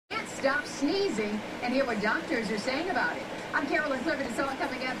stop sneezing and hear what doctors are saying about it. I'm Carolyn Clifford. It's all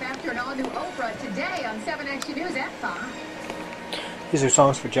coming up after an all-new Oprah today on 7 Action News at 5. These are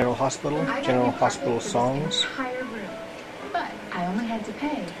songs for General Hospital, General Hospital Songs. But I only had to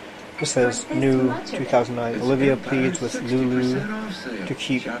pay. This says new 2009. Olivia pleads with Lulu to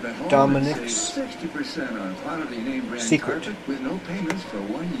keep Dominic's secret.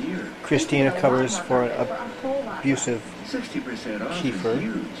 Christina covers for an abusive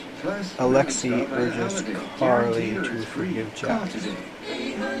Kiefer. Alexi urges Carly to forgive Jack.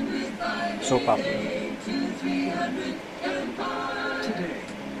 So popular.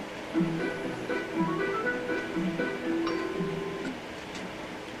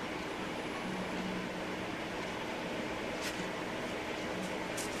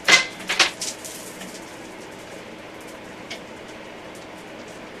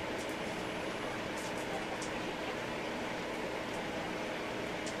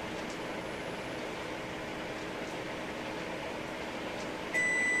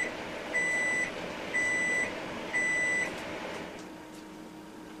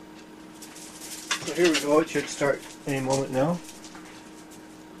 So here we go, it should start any moment now.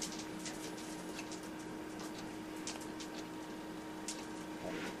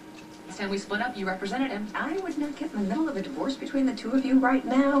 Last time we split up, you represented him. I would not get in the middle of a divorce between the two of you right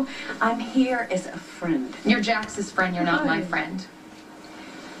now. I'm here as a friend. You're Jax's friend, you're not my friend.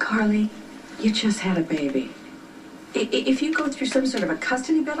 Carly, you just had a baby. If you go through some sort of a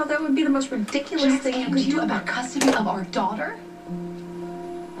custody battle, that would be the most ridiculous thing you could do about custody of our daughter?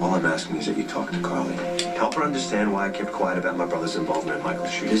 All I'm asking is that you talk to Carly. Help her understand why I kept quiet about my brother's involvement in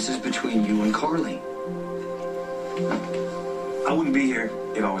Michael's shooting. This is between you and Carly. I wouldn't be here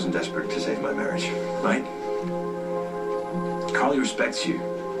if I wasn't desperate to save my marriage, right? Carly respects you,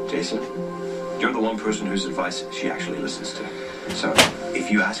 Jason. You're the one person whose advice she actually listens to. So, if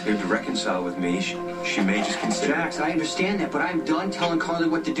you ask her to reconcile with me, she may just consider... Jax, I understand that, but I'm done telling Carly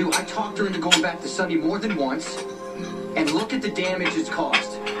what to do. I talked her into going back to Sunday more than once, and look at the damage it's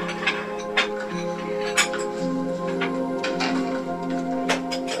caused.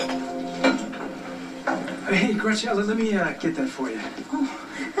 Hey, Graciela, let me get that for you. Oh,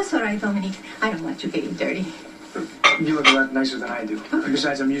 that's all right, Dominique. I don't want you getting dirty. You look a lot nicer than I do.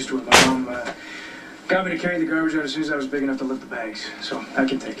 Besides, I'm used to it. My mom got me to carry the garbage out as soon as I was big enough to lift the bags, so I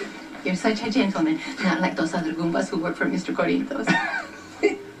can take it. You're such a gentleman, not like those other Goombas who work for Mr. Corritos.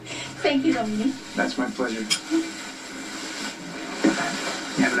 Thank you, Dominique. That's my pleasure.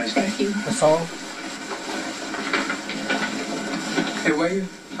 You have a nice day. Thank you. A song? Hey, why are you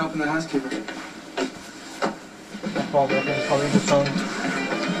helping the housekeeper? Paul Wilkins calling the song.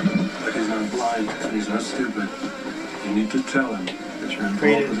 But he's not blind, and he's not stupid. You need to tell him that you're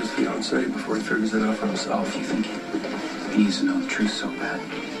involved with his fiancée before he figures it out for himself. If you think he needs to know the truth so bad,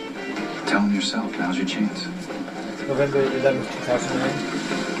 tell him yourself. Now's your chance. November 11th, 2009.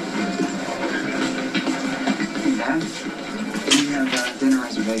 Hey, Dad, we have dinner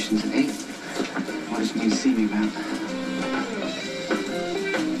reservations at 8. What does you need to see me about?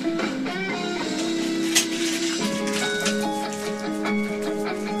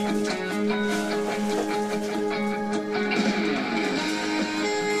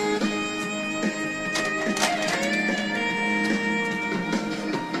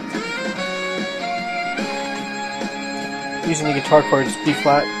 Using the guitar chords B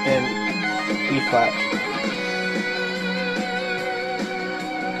flat and E flat.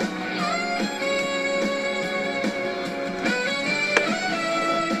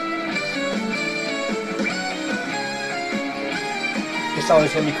 This song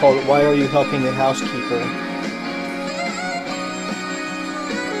is going to be called "Why Are You Helping the Housekeeper?"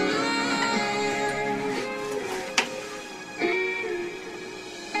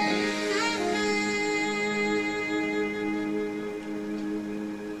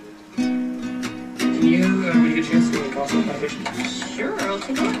 Can you, when you get a chance, to call some foundation? Sure, I'll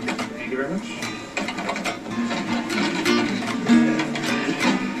take a look. Thank you very much.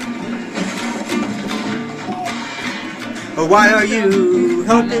 Why are you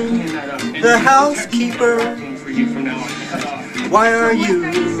helping the housekeeper? Why are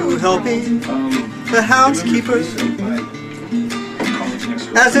you helping the housekeeper?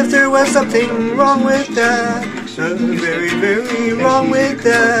 As if there was something wrong with that. Very, very wrong with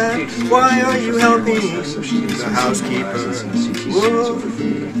that. Why are you helping the housekeeper? Whoa.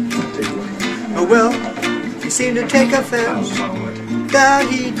 Oh well, he seemed to take offense that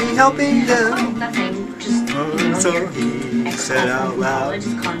he'd be helping them. Nothing, just So he said out loud,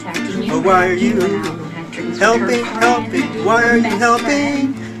 contacting oh, why are you helping? Why are you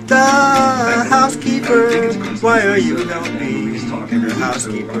helping the housekeeper? Why are you helping and the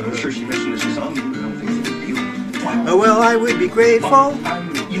housekeeper. I'm sure she mentioned this to some, but I don't think it was you. Oh, well, I would be grateful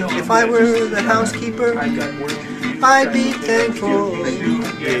if I were the housekeeper. I'd be thankful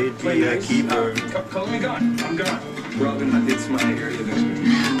they'd be a keeper. Call me gone. I'm gone. Robin, it's my area of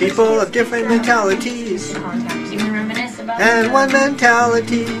expertise. People of different mentalities You can reminisce about and one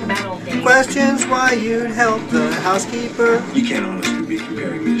mentality questions why you'd help the housekeeper. You can't honestly be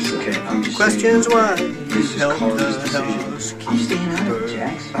comparing me to okay, I'm just Questions saying, why this you'd is help Carly's the decision. housekeeper. I'm staying out of it,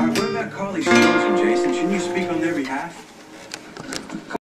 Jax. What about Carly's children, Jason? Shouldn't you speak on their behalf?